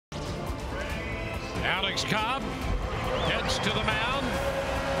Alex Cobb heads to the mound.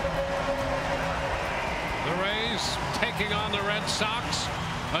 The Rays taking on the Red Sox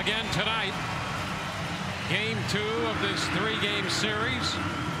again tonight. Game 2 of this 3-game series.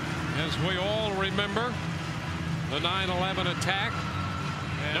 As we all remember, the 9/11 attack.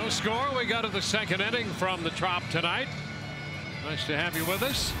 No score. We go to the second inning from the Trop tonight. Nice to have you with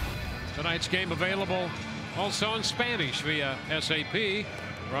us. Tonight's game available also in Spanish via SAP.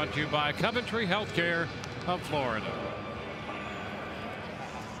 Brought to you by Coventry Healthcare of Florida.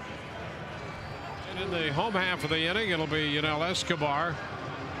 And in the home half of the inning, it'll be Yunel Escobar,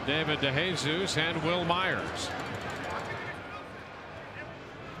 David DeJesus, and Will Myers.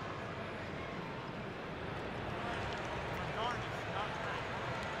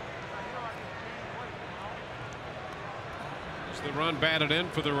 The run batted in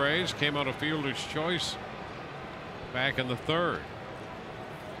for the Rays came out of fielder's choice back in the 3rd.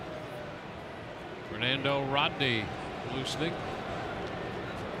 Fernando Rodney loosening.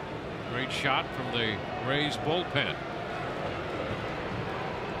 Great shot from the Rays bullpen.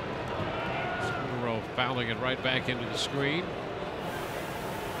 Scutaro fouling it right back into the screen.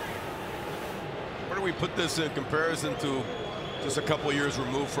 Where do we put this in comparison to just a couple years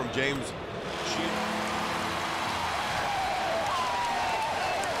removed from James Sheehan?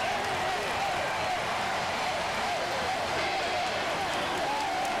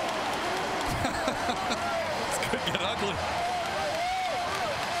 Get ugly.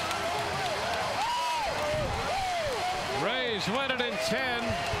 Rays win it in 10.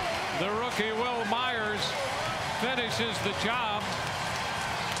 The rookie Will Myers finishes the job.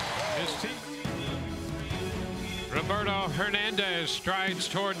 His team. Roberto Hernandez strides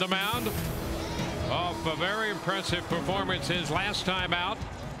toward the mound off a very impressive performance his last time out,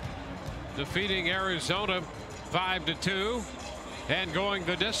 defeating Arizona 5-2 and going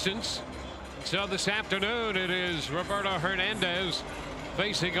the distance. So this afternoon it is Roberto Hernandez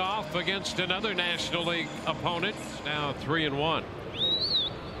facing off against another National League opponent. It's now 3-1.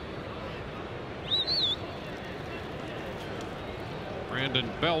 Brandon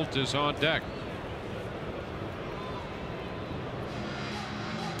Belt is on deck.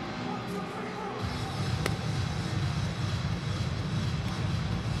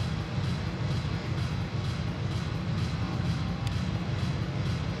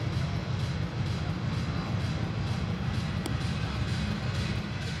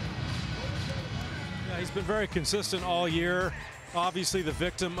 He's been very consistent all year. Obviously the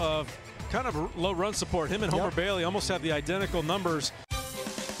victim of kind of low run support. Him and Homer Bailey almost have the identical numbers.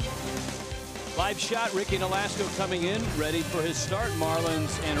 Live shot, Ricky Nolasco coming in, ready for his start.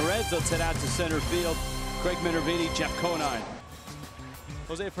 Marlins and Reds. Let's head out to center field. Craig Minervini, Jeff Conine.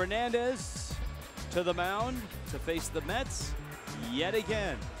 Jose Fernandez to the mound to face the Mets yet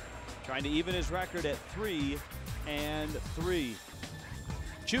again. Trying to even his record at 3-3.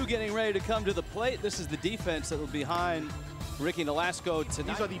 Chu getting ready to come to the plate. This is the defense that will be behind Ricky Nolasco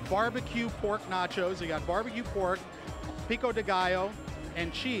tonight. These are the barbecue pork nachos. You got barbecue pork, pico de gallo,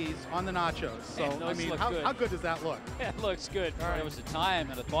 and cheese on the nachos. So, I mean, how good does that look? It looks good. All right. There was a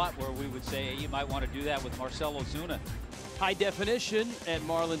time and a thought where we would say you might want to do that with Marcell Ozuna. High definition at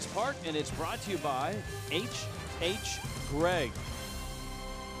Marlins Park, and it's brought to you by H.H. Gregg.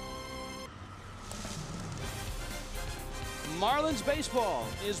 Marlins baseball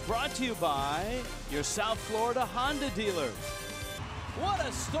is brought to you by your South Florida Honda dealer. What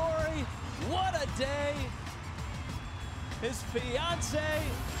a story, what a day. His fiance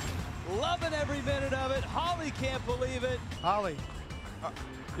loving every minute of it. Holly can't believe it. Holly,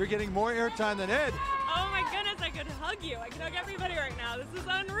 you're getting more airtime than Ed. Oh my goodness, I could hug you. I could hug everybody right now. This is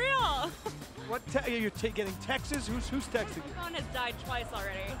unreal. What you're getting texts? Who's texting you? My phone has died twice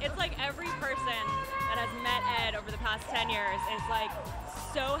already. It's like every person that has met Ed over the past 10 years is like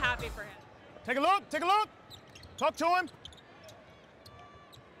so happy for him. Take a look, take a look. Talk to him.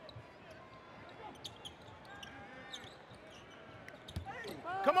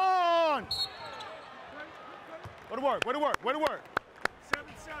 Come on. Way to work, way to work, way to work.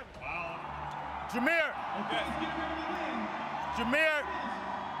 7-7. Jameer. Jameer.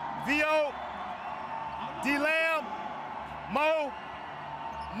 Vio. D-Lamb. Mo.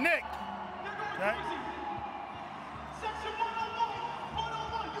 Nick. Okay.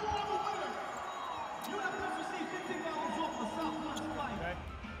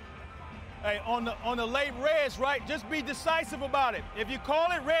 Hey, on the late reds, right? Just be decisive about it. If you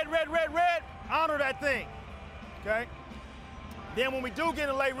call it red, red, red, red, honor that thing. Okay? Then when we do get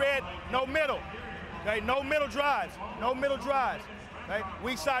a late red, no middle. Okay? No middle drives. No middle drives. Okay?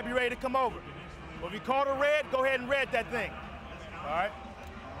 Weak side be ready to come over. Well, if you call it red, go ahead and red that thing. All right?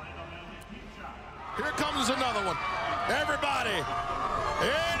 Here comes another one. Everybody,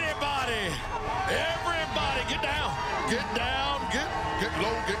 anybody, everybody, get down, get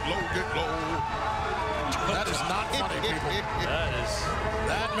low, get low, get low. That is not funny, people.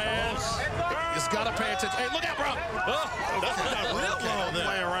 That man has got to pay attention. Hey, look out, bro. That's not real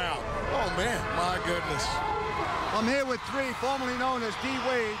play around. Oh, man, my goodness. I'm here with three, formerly known as D.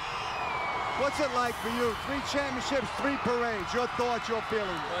 Wade. What's it like for you? 3 championships, 3 parades. Your thoughts, your feelings?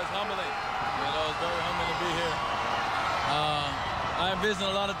 Well, it's humbling. You know, it's very humbling to be here. I envisioned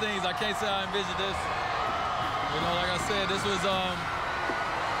a lot of things. I can't say I envisioned this. You know, like I said, this was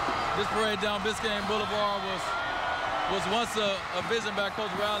this parade down Biscayne Boulevard was once a vision by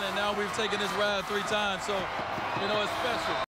Coach Riley, and now we've taken this ride 3 times. So, you know, it's special.